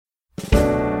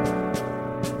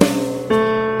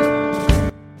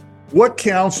What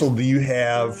counsel do you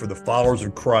have for the followers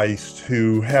of Christ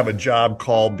who have a job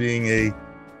called being a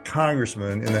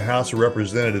congressman in the House of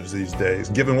Representatives these days?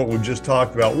 Given what we've just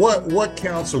talked about, what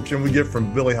counsel can we get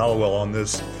from Billy Hallowell on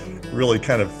this really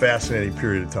kind of fascinating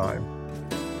period of time?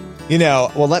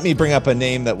 Well, let me bring up a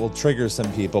name that will trigger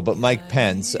some people, but Mike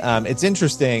Pence. It's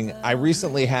interesting. I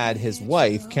recently had his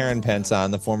wife, Karen Pence,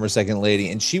 on, the former second lady,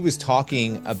 and she was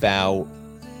talking about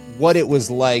what it was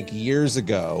like years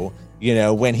ago,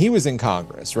 when he was in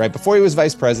Congress, right? Before he was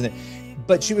vice president.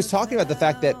 But she was talking about the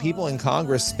fact that people in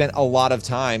Congress spent a lot of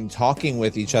time talking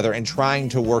with each other and trying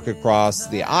to work across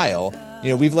the aisle.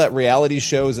 We've let reality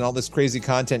shows and all this crazy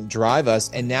content drive us.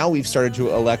 And now we've started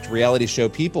to elect reality show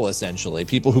people, essentially,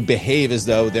 people who behave as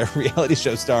though they're reality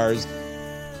show stars.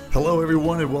 Hello,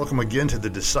 everyone, and welcome again to The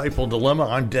Disciple Dilemma.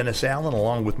 I'm Dennis Allen,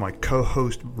 along with my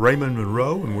co-host Raymond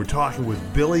Monroe, and we're talking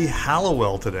with Billy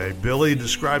Hallowell today. Billy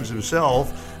describes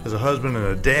himself as a husband and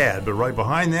a dad, but right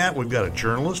behind that, we've got a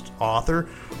journalist, author,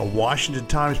 a Washington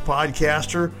Times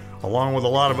podcaster, along with a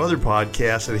lot of other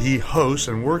podcasts that he hosts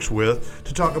and works with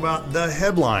to talk about the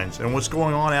headlines and what's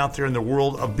going on out there in the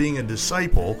world of being a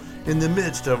disciple in the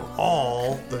midst of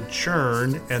all the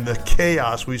churn and the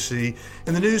chaos we see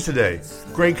in the news today.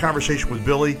 Great conversation with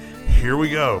Billy. Here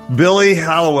we go. Billy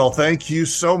Hallowell, thank you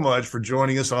so much for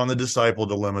joining us on The Disciple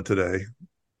Dilemma today.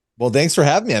 Well, thanks for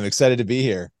having me. I'm excited to be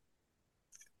here.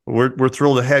 We're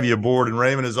thrilled to have you aboard, and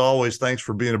Raymond, as always, thanks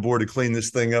for being aboard to clean this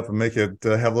thing up and make it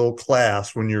have a little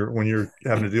class when you're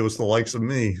having to deal with the likes of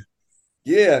me.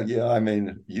 Yeah. I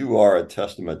mean, you are a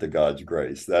testament to God's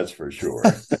grace. That's for sure.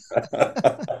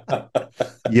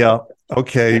 Yeah.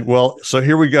 Okay. Well, so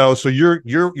here we go. So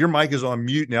your mic is on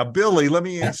mute now, Billy. Let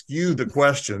me ask you the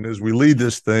question as we lead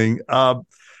this thing.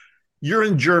 You're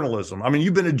in journalism. I mean,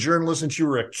 you've been a journalist since you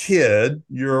were a kid.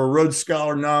 You're a Rhodes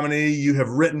Scholar nominee. You have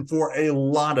written for a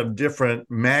lot of different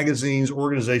magazines,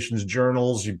 organizations,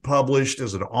 journals. You published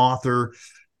as an author.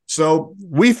 So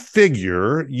we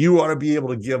figure you ought to be able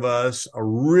to give us a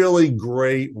really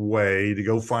great way to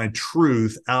go find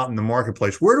truth out in the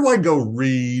marketplace. Where do I go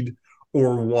read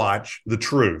or watch the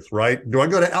truth, right? Do I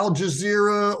go to Al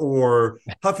Jazeera or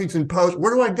Huffington Post?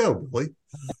 Where do I go, Billy?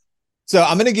 So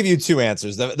I'm going to give you two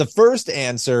answers. The first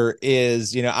answer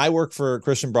is, I work for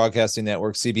Christian Broadcasting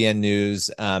Network, CBN News,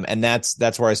 and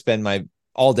that's where I spend my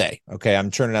all day. Okay,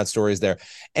 I'm churning out stories there.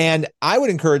 And I would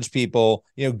encourage people,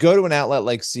 go to an outlet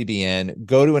like CBN,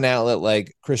 go to an outlet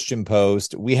like Christian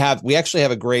Post. We actually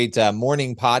have a great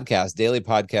morning podcast, daily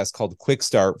podcast called Quick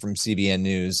Start from CBN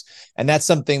News. And that's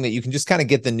something that you can just kind of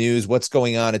get the news, what's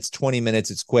going on. It's 20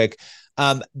 minutes, it's quick.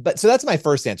 But so that's my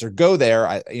first answer. Go there.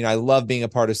 I love being a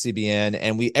part of CBN,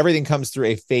 and everything comes through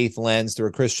a faith lens, through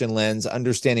a Christian lens,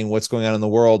 understanding what's going on in the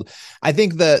world. I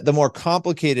think the more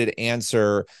complicated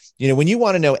answer, when you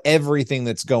want to know everything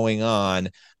that's going on,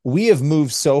 we have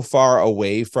moved so far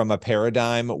away from a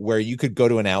paradigm where you could go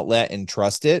to an outlet and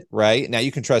trust it, right? Now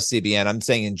you can trust CBN. I'm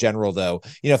saying in general, though,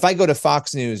 if I go to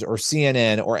Fox News or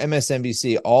CNN or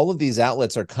MSNBC, all of these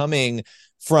outlets are coming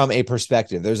from a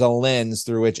perspective. There's a lens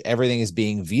through which everything is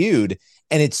being viewed.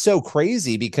 And it's so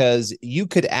crazy because you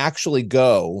could actually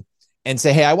go and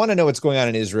say, hey, I want to know what's going on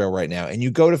in Israel right now. And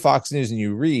you go to Fox News and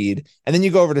you read, and then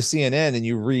you go over to CNN and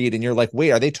you read, and you're like,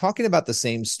 wait, are they talking about the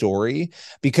same story?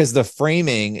 Because the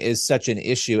framing is such an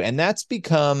issue. And that's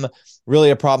become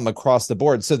really a problem across the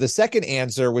board. So the second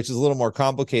answer, which is a little more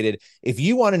complicated, if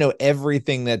you want to know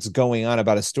everything that's going on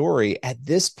about a story at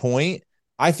this point,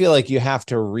 I feel like you have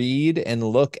to read and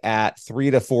look at 3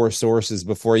 to 4 sources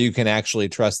before you can actually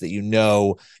trust that you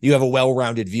have a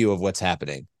well-rounded view of what's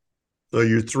happening. So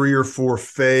your 3 or 4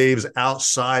 faves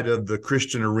outside of the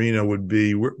Christian arena would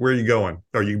be, where are you going?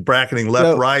 Are you bracketing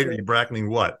left, right? Are you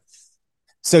bracketing what?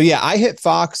 So yeah, I hit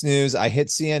Fox News. I hit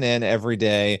CNN every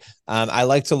day. I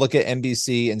like to look at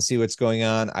NBC and see what's going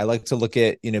on. I like to look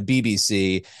at,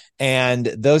 BBC. And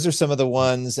those are some of the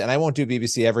ones, and I won't do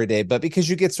BBC every day, but because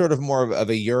you get sort of more of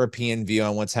a European view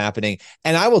on what's happening.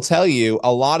 And I will tell you,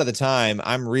 a lot of the time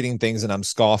I'm reading things and I'm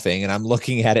scoffing and I'm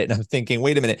looking at it and I'm thinking,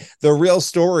 wait a minute, the real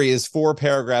story is 4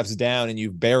 paragraphs down and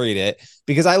you've buried it,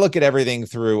 because I look at everything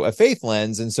through a faith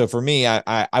lens. And so for me,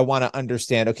 I want to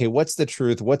understand, okay, what's the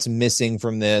truth? What's missing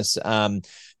from this?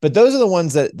 But those are the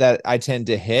ones that I tend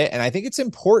to hit. And I think it's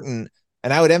important,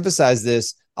 and I would emphasize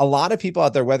this, a lot of people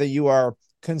out there, whether you are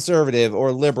conservative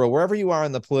or liberal, wherever you are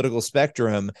on the political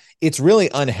spectrum, it's really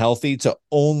unhealthy to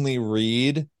only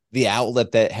read the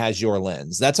outlet that has your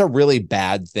lens. That's a really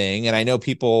bad thing. And I know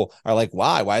people are like,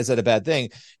 why? Why is that a bad thing?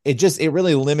 It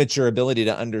really limits your ability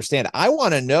to understand. I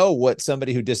want to know what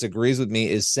somebody who disagrees with me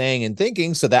is saying and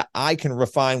thinking so that I can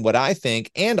refine what I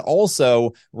think and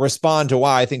also respond to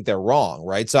why I think they're wrong,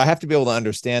 right? So I have to be able to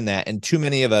understand that. And too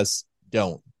many of us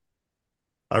don't.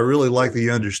 I really like the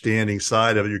understanding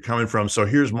side of it you're coming from. So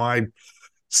here's my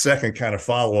second kind of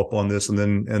follow up on this, and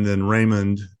then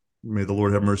Raymond, may the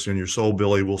Lord have mercy on your soul,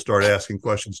 Billy, will start asking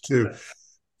questions too.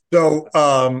 So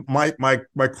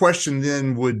my question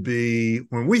then would be,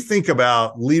 when we think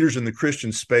about leaders in the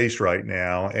Christian space right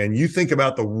now, and you think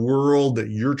about the world that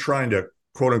you're trying to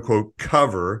quote unquote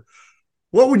cover,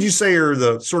 what would you say are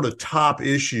the sort of top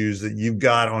issues that you've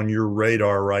got on your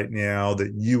radar right now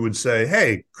that you would say,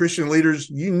 hey, Christian leaders,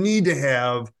 you need to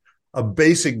have a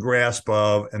basic grasp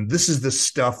of, and this is the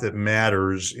stuff that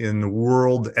matters in the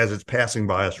world as it's passing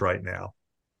by us right now?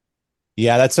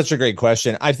 Yeah, that's such a great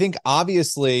question. I think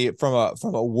obviously from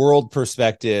a world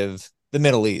perspective, the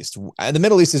Middle East. The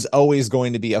Middle East is always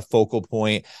going to be a focal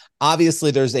point. Obviously,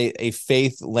 there's a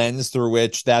faith lens through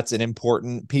which that's an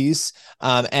important piece.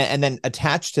 And then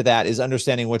attached to that is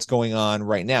understanding what's going on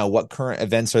right now, what current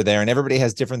events are there. And everybody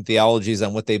has different theologies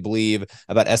on what they believe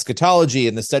about eschatology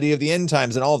and the study of the end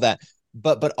times and all of that.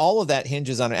 But all of that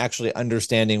hinges on actually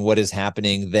understanding what is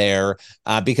happening there,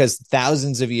 because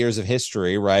thousands of years of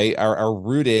history, right, are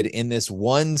rooted in this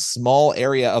one small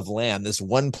area of land, this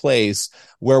one place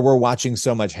where we're watching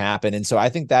so much happen. And so I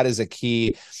think that is a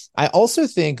key. I also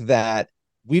think that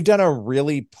we've done a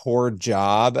really poor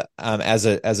job as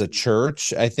a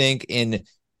church. I think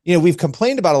we've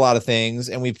complained about a lot of things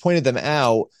and we've pointed them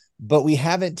out, but we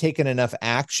haven't taken enough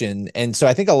action. And so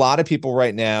I think a lot of people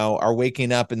right now are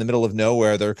waking up in the middle of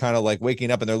nowhere. They're kind of like waking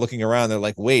up and they're looking around. They're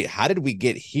like, wait, how did we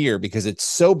get here? Because it's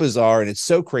so bizarre and it's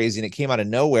so crazy and it came out of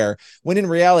nowhere, when in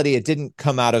reality, it didn't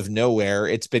come out of nowhere.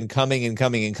 It's been coming and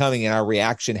coming and coming, and our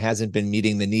reaction hasn't been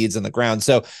meeting the needs on the ground.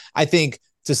 So I think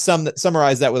to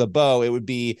summarize that with a bow, it would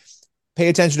be pay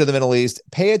attention to the Middle East,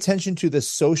 pay attention to the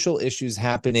social issues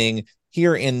happening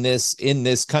here in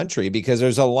this country, because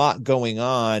there's a lot going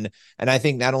on. And I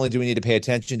think not only do we need to pay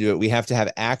attention to it, we have to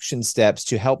have action steps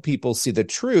to help people see the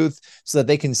truth so that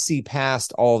they can see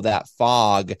past all of that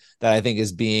fog that I think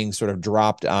is being sort of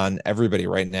dropped on everybody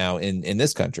right now in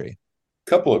this country.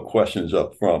 Couple of questions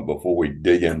up front before we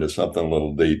dig into something a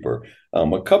little deeper.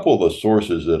 A couple of the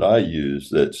sources that I use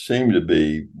that seem to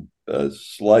be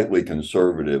slightly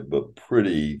conservative but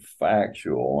pretty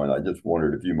factual, and I just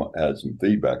wondered if you might had some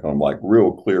feedback on them, like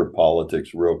Real Clear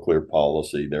Politics, Real Clear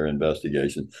Policy, their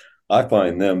investigations. I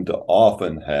find them to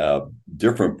often have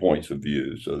different points of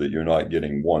view so that you're not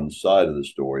getting one side of the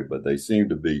story, but they seem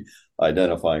to be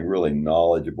identifying really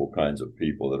knowledgeable kinds of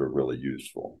people that are really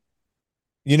useful.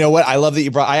 You know what? I love that you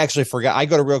I actually forgot. I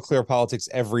go to Real Clear Politics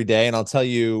every day. And I'll tell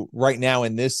you right now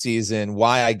in this season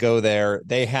why I go there.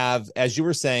 They have, as you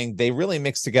were saying, they really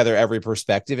mix together every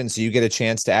perspective. And so you get a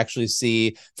chance to actually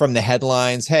see from the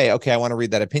headlines, hey, okay, I want to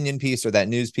read that opinion piece or that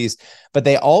news piece. But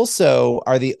they also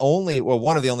are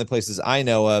one of the only places I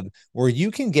know of where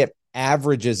you can get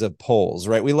averages of polls,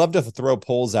 right? We love to throw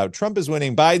polls out. Trump is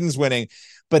winning, Biden's winning,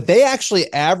 but they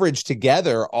actually average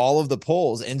together all of the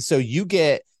polls. And so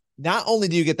not only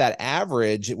do you get that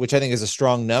average, which I think is a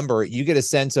strong number, you get a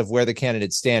sense of where the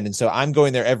candidates stand. And so I'm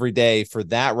going there every day for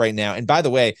that right now. And by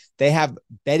the way, they have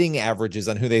betting averages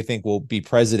on who they think will be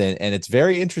president. And it's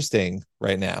very interesting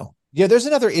right now. Yeah, there's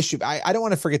another issue. I don't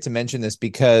want to forget to mention this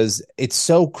because it's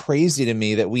so crazy to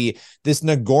me that this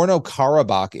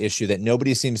Nagorno-Karabakh issue that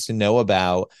nobody seems to know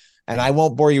about. And I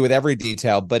won't bore you with every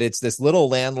detail, but it's this little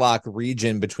landlocked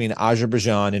region between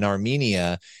Azerbaijan and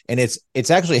Armenia. And it's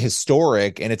actually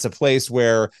historic. And it's a place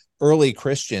where early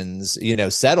Christians,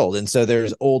 settled. And so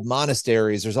there's old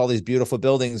monasteries, there's all these beautiful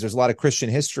buildings. There's a lot of Christian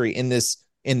history in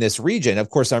this region. Of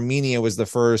course, Armenia was the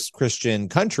first Christian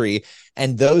country.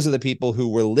 And those are the people who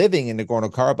were living in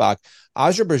Nagorno-Karabakh.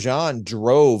 Azerbaijan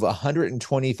drove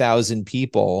 120,000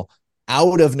 people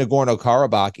out of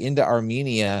Nagorno-Karabakh into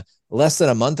Armenia less than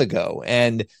a month ago,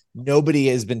 and nobody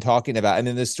has been talking about. And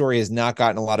then this story has not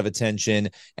gotten a lot of attention.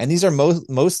 And these are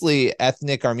mostly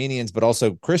ethnic Armenians, but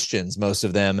also Christians, most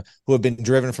of them, who have been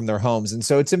driven from their homes. And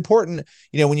so it's important,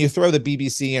 when you throw the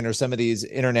BBC in or some of these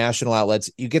international outlets,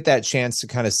 you get that chance to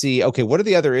kind of see, okay, what are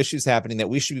the other issues happening that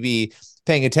we should be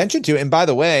paying attention to? And by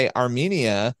the way,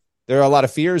 Armenia, there are a lot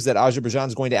of fears that Azerbaijan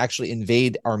is going to actually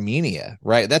invade Armenia,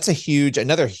 right? That's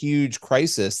another huge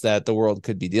crisis that the world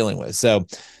could be dealing with. So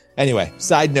anyway,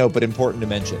 side note, but important to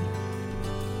mention.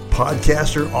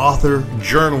 Podcaster, author,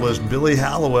 journalist Billy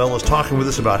Hallowell is talking with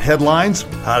us about headlines,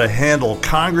 how to handle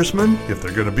congressmen if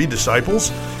they're going to be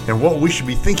disciples, and what we should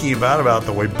be thinking about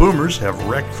the way boomers have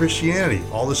wrecked Christianity.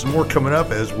 All this and more coming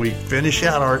up as we finish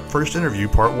out our first interview,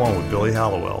 part one, with Billy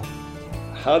Hallowell.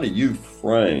 How do you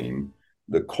frame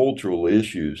the cultural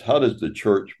issues? How does the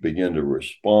church begin to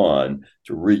respond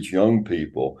to reach young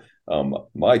people?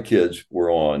 My kids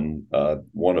were on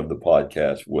one of the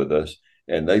podcasts with us,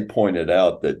 and they pointed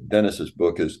out that Dennis's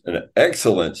book is an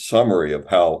excellent summary of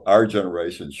how our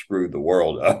generation screwed the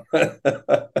world up.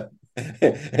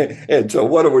 And so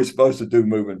what are we supposed to do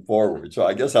moving forward? So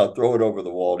I guess I'll throw it over the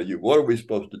wall to you. What are we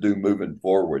supposed to do moving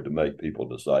forward to make people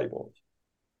disciples?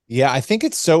 Yeah, I think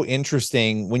it's so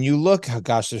interesting when you look. Oh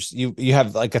gosh, there's you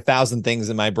have like 1,000 things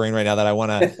in my brain right now that I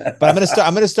want to. But I'm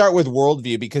going to start with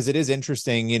worldview because it is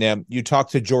interesting. You know, you talk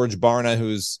to George Barna,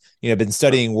 who's been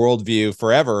studying worldview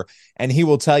forever, and he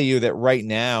will tell you that right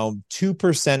now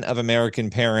 2% of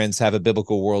American parents have a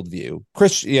biblical worldview.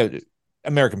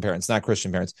 American parents, not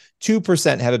Christian parents.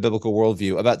 2% have a biblical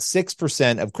worldview. About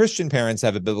 6% of Christian parents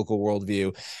have a biblical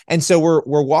worldview, and so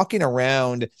we're walking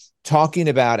around talking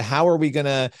about how are we going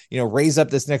to, raise up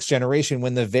this next generation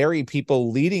when the very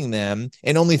people leading them,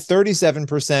 and only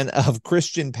 37% of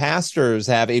Christian pastors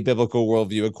have a biblical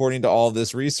worldview, according to all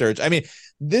this research. I mean,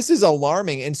 this is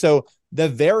alarming. And so the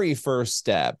very first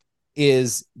step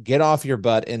is get off your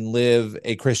butt and live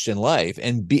a Christian life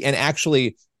and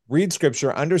actually read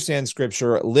scripture, understand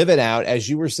scripture, live it out. As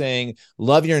you were saying,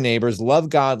 love your neighbors, love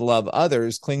God, love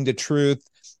others, cling to truth,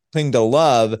 cling to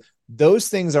love. Those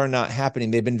things are not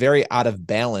happening. They've been very out of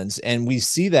balance. And we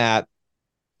see that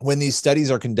when these studies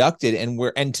are conducted,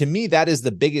 and to me, that is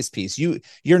the biggest piece.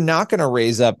 You're not going to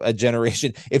raise up a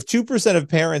generation. If 2% of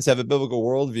parents have a biblical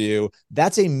worldview,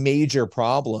 that's a major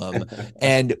problem.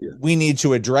 And we need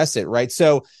to address it, right?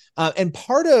 So, and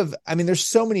there's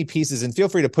so many pieces, and feel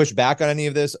free to push back on any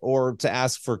of this or to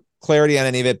ask for clarity on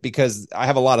any of it, because I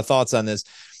have a lot of thoughts on this.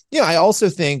 I also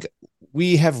think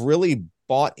we have really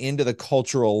bought into the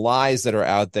cultural lies that are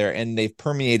out there, and they've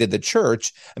permeated the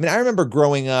church. I mean, I remember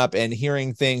growing up and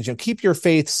hearing things, keep your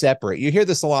faith separate. You hear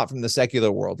this a lot from the secular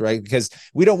world, right? Because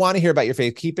we don't want to hear about your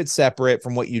faith. Keep it separate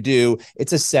from what you do.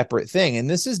 It's a separate thing. And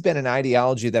this has been an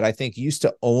ideology that I think used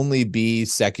to only be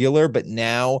secular, but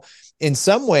now in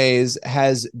some ways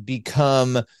has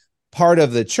become part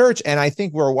of the church. And I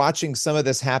think we're watching some of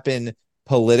this happen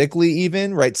politically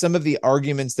even, right? Some of the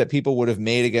arguments that people would have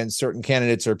made against certain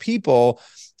candidates or people,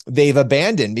 they've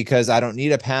abandoned because I don't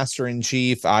need a pastor in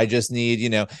chief. I just need,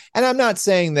 and I'm not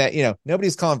saying that,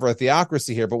 nobody's calling for a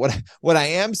theocracy here, but what I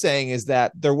am saying is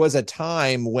that there was a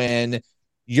time when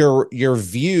your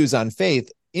views on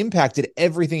faith impacted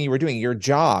everything you were doing, your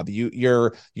job,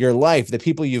 your life, the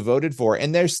people you voted for.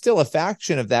 And there's still a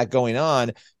faction of that going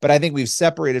on, but I think we've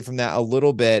separated from that a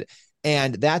little bit.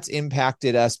 And that's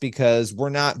impacted us because we're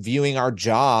not viewing our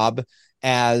job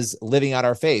as living out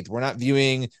our faith. We're not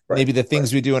viewing maybe the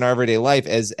things we do in our everyday life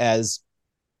as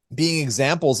being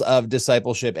examples of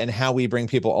discipleship and how we bring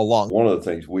people along. One of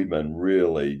the things we've been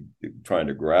really trying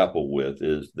to grapple with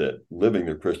is that living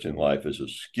the Christian life is a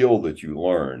skill that you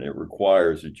learn. It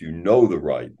requires that you know the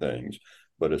right things,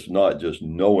 but it's not just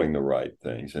knowing the right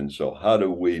things. And so how do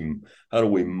we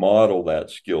model that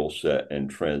skill set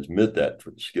and transmit that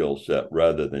skill set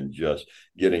rather than just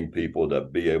getting people to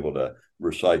be able to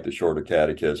recite the shorter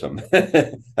catechism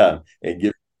and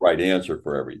give the right answer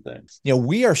for everything?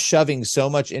 We are shoving so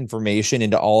much information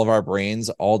into all of our brains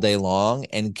all day long,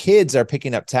 and kids are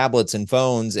picking up tablets and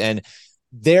phones, and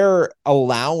they're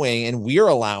allowing, and we're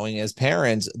allowing as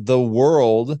parents, the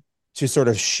world to sort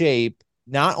of shape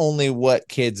not only what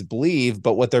kids believe,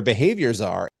 but what their behaviors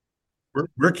are.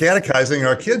 We're catechizing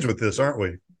our kids with this, aren't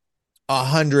we?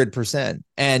 100%.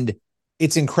 And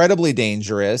it's incredibly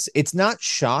dangerous. It's not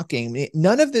shocking.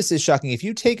 None of this is shocking. If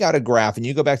you take out a graph and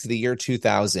you go back to the year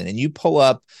 2000 and you pull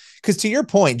up, because to your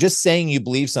point, just saying you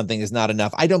believe something is not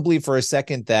enough. I don't believe for a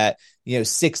second that,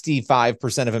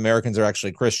 65% of Americans are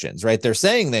actually Christians, right? They're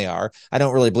saying they are. I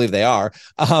don't really believe they are.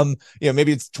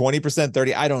 Maybe it's 20%,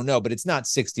 30, I don't know, but it's not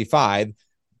 65.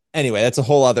 Anyway, that's a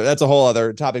whole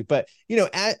other topic. But,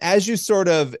 as you sort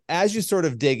of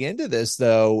dig into this,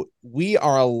 though, we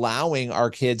are allowing our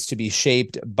kids to be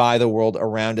shaped by the world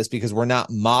around us because we're not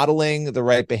modeling the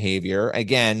right behavior.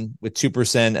 Again, with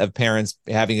 2% of parents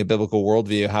having a biblical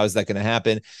worldview, how is that going to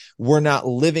happen? We're not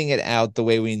living it out the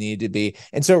way we need to be.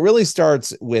 And so it really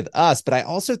starts with us. But I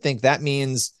also think that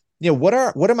means, what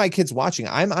are my kids watching?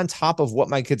 I'm on top of what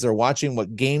my kids are watching,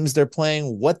 what games they're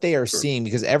playing, what they are seeing,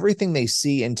 because everything they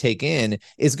see and take in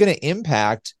is going to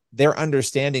impact their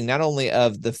understanding not only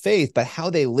of the faith, but how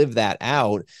they live that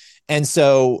out. And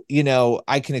so,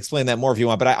 I can explain that more if you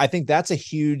want, but I think that's a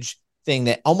huge thing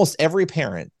that almost every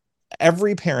parent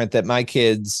that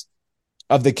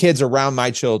of the kids around my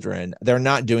children, they're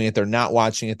not doing it. They're not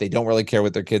watching it. They don't really care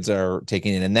what their kids are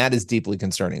taking in. And that is deeply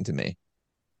concerning to me.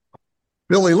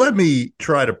 Billy, let me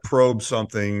try to probe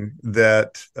something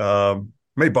that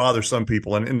may bother some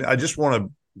people. And I just want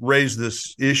to raise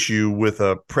this issue with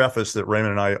a preface that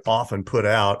Raymond and I often put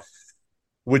out,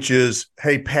 which is,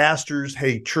 hey, pastors,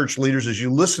 hey, church leaders, as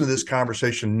you listen to this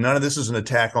conversation, none of this is an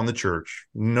attack on the church.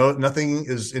 No, nothing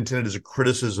is intended as a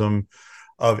criticism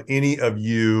of any of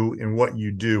you and what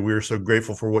you do. We are so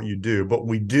grateful for what you do, but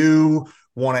we do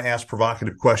want to ask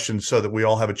provocative questions so that we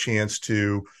all have a chance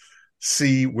to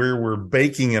see where we're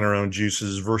baking in our own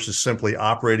juices versus simply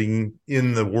operating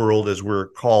in the world as we're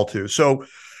called to. So,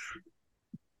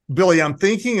 Billy, I'm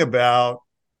thinking about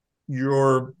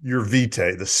your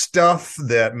vitae, the stuff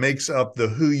that makes up the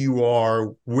who you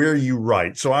are, where you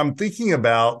write. So I'm thinking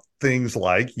about things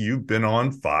like you've been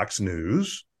on Fox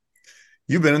News,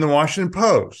 you've been in the Washington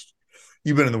Post,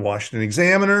 you've been in the Washington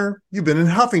Examiner, you've been in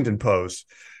Huffington Post.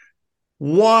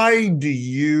 Why do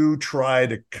you try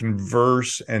to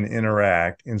converse and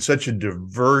interact in such a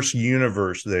diverse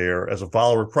universe there as a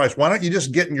follower of Christ? Why don't you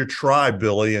just get in your tribe,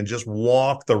 Billy, and just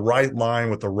walk the right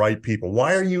line with the right people?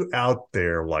 Why are you out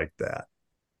there like that?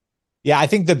 Yeah, I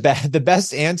think the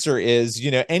best answer is,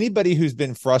 anybody who's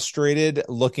been frustrated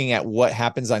looking at what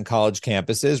happens on college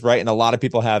campuses, right? And a lot of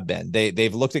people have been.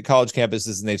 They've looked at college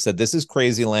campuses and they've said, this is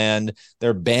crazy land.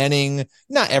 They're banning,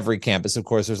 not every campus, of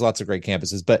course, there's lots of great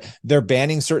campuses, but they're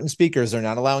banning certain speakers. They're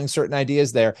not allowing certain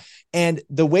ideas there. And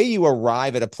the way you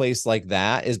arrive at a place like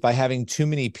that is by having too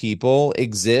many people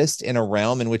exist in a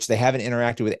realm in which they haven't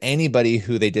interacted with anybody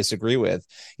who they disagree with.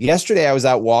 Yesterday, I was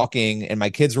out walking and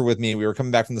my kids were with me. We were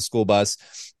coming back from the school bus.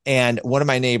 And one of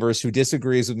my neighbors who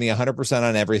disagrees with me 100%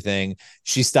 on everything,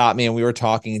 she stopped me and we were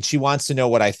talking and she wants to know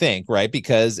what I think, right?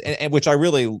 Because, and which I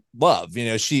really love,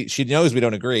 she knows we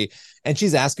don't agree. And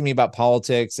she's asking me about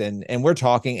politics and we're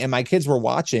talking and my kids were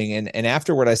watching. And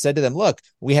afterward, I said to them, look,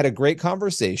 we had a great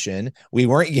conversation. We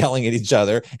weren't yelling at each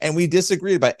other and we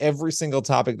disagreed about every single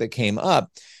topic that came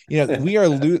up. We are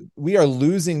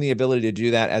losing the ability to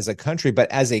do that as a country.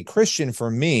 But as a Christian,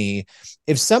 for me,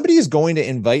 if somebody is going to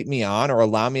invite me on or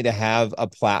allow me to have a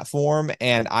platform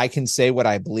and I can say what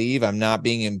I believe, I'm not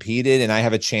being impeded and I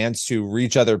have a chance to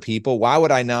reach other people, why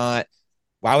would I not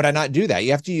do that?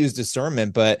 You have to use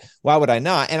discernment, but why would I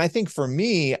not? And I think for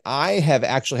me, I have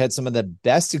actually had some of the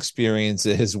best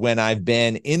experiences when I've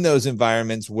been in those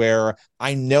environments where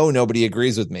I know nobody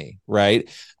agrees with me, right?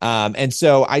 And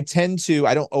so I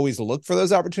don't always look for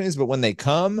those opportunities, but when they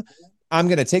come, I'm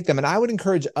going to take them. And I would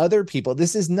encourage other people.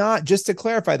 This is not, just to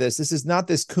clarify this is not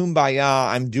this kumbaya,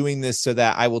 I'm doing this so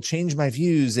that I will change my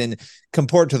views and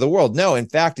comport to the world. No, in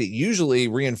fact, it usually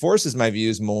reinforces my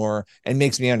views more and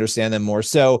makes me understand them more.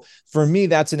 So for me,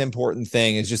 that's an important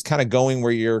thing, is just kind of going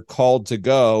where you're called to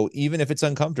go, even if it's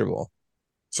uncomfortable.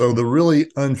 So the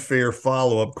really unfair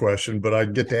follow-up question, but I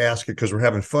get to ask it because we're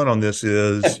having fun on this,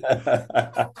 is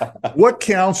what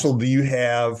counsel do you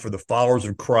have for the followers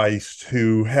of Christ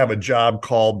who have a job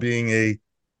called being a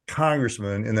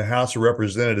congressman in the House of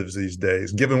Representatives these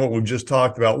days? Given what we've just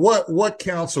talked about, what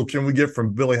counsel can we get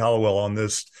from Billy Hallowell on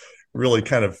this really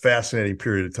kind of fascinating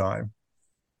period of time?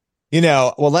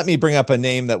 Well, let me bring up a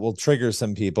name that will trigger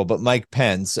some people, but Mike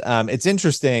Pence. It's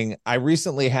interesting. I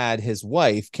recently had his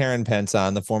wife, Karen Pence,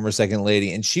 on, the former second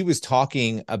lady, and she was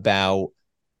talking about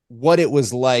what it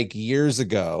was like years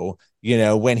ago,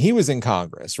 when he was in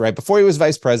Congress, right? Before he was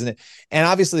vice president. And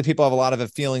obviously people have a lot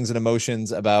of feelings and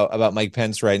emotions about Mike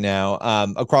Pence right now,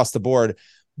 across the board.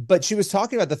 But she was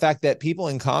talking about the fact that people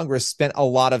in Congress spent a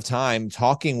lot of time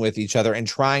talking with each other and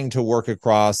trying to work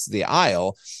across the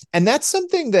aisle. And that's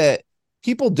something that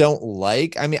people don't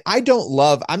like. I mean, I'm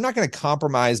not going to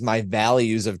compromise my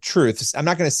values of truth. I'm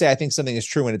not going to say I think something is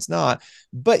true when it's not.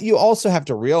 But you also have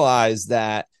to realize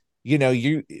that,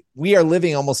 we are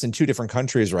living almost in two different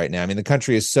countries right now. I mean, the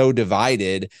country is so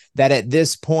divided that at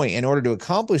this point, in order to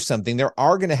accomplish something, there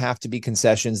are going to have to be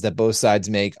concessions that both sides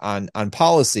make on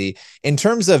policy. In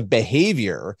terms of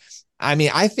behavior, I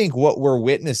mean, I think what we're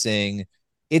witnessing,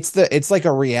 it's like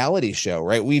a reality show,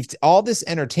 right? We've all this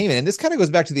entertainment, and this kind of goes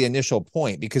back to the initial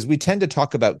point, because we tend to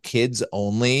talk about kids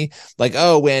only, like,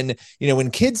 oh, when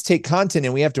kids take content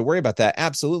and we have to worry about that.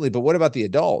 Absolutely. But what about the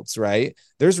adults, right?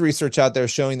 There's research out there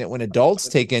showing that when adults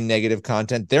take in negative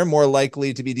content, they're more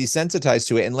likely to be desensitized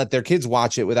to it and let their kids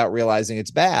watch it without realizing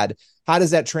it's bad. How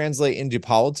does that translate into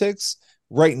politics?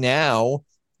 Right now,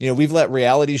 we've let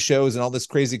reality shows and all this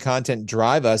crazy content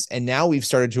drive us. And now we've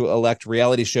started to elect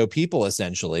reality show people,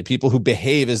 essentially people who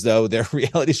behave as though they're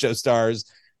reality show stars,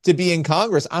 to be in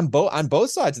Congress on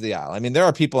both sides of the aisle. I mean, there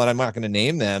are people, and I'm not going to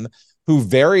name them, who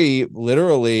very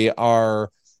literally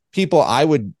are people I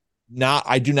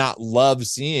do not love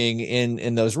seeing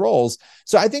in those roles.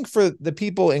 So I think for the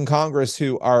people in Congress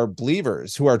who are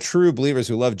believers, who are true believers,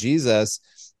 who love Jesus,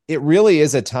 it really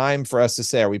is a time for us to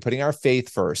say, are we putting our faith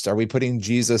first? Are we putting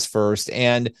Jesus first?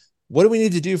 And what do we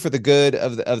need to do for the good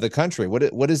of the country?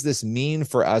 What does this mean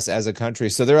for us as a country?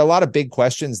 So there are a lot of big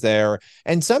questions there,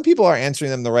 and some people are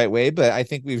answering them the right way, but I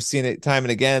think we've seen it time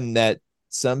and again that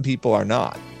some people are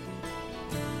not.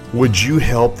 Would you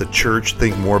help the church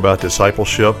think more about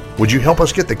discipleship? Would you help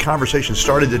us get the conversation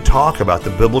started to talk about the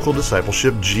biblical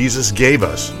discipleship Jesus gave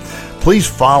us? Please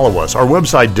follow us. Our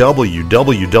website,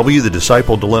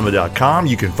 www.thediscipledeliverer.com.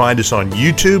 You can find us on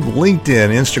YouTube,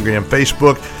 LinkedIn, Instagram,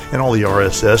 Facebook, and all the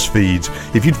RSS feeds.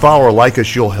 If you'd follow or like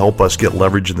us, you'll help us get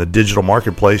leverage in the digital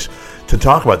marketplace to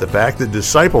talk about the fact that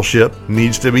discipleship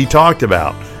needs to be talked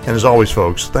about. And as always,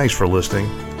 folks, thanks for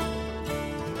listening.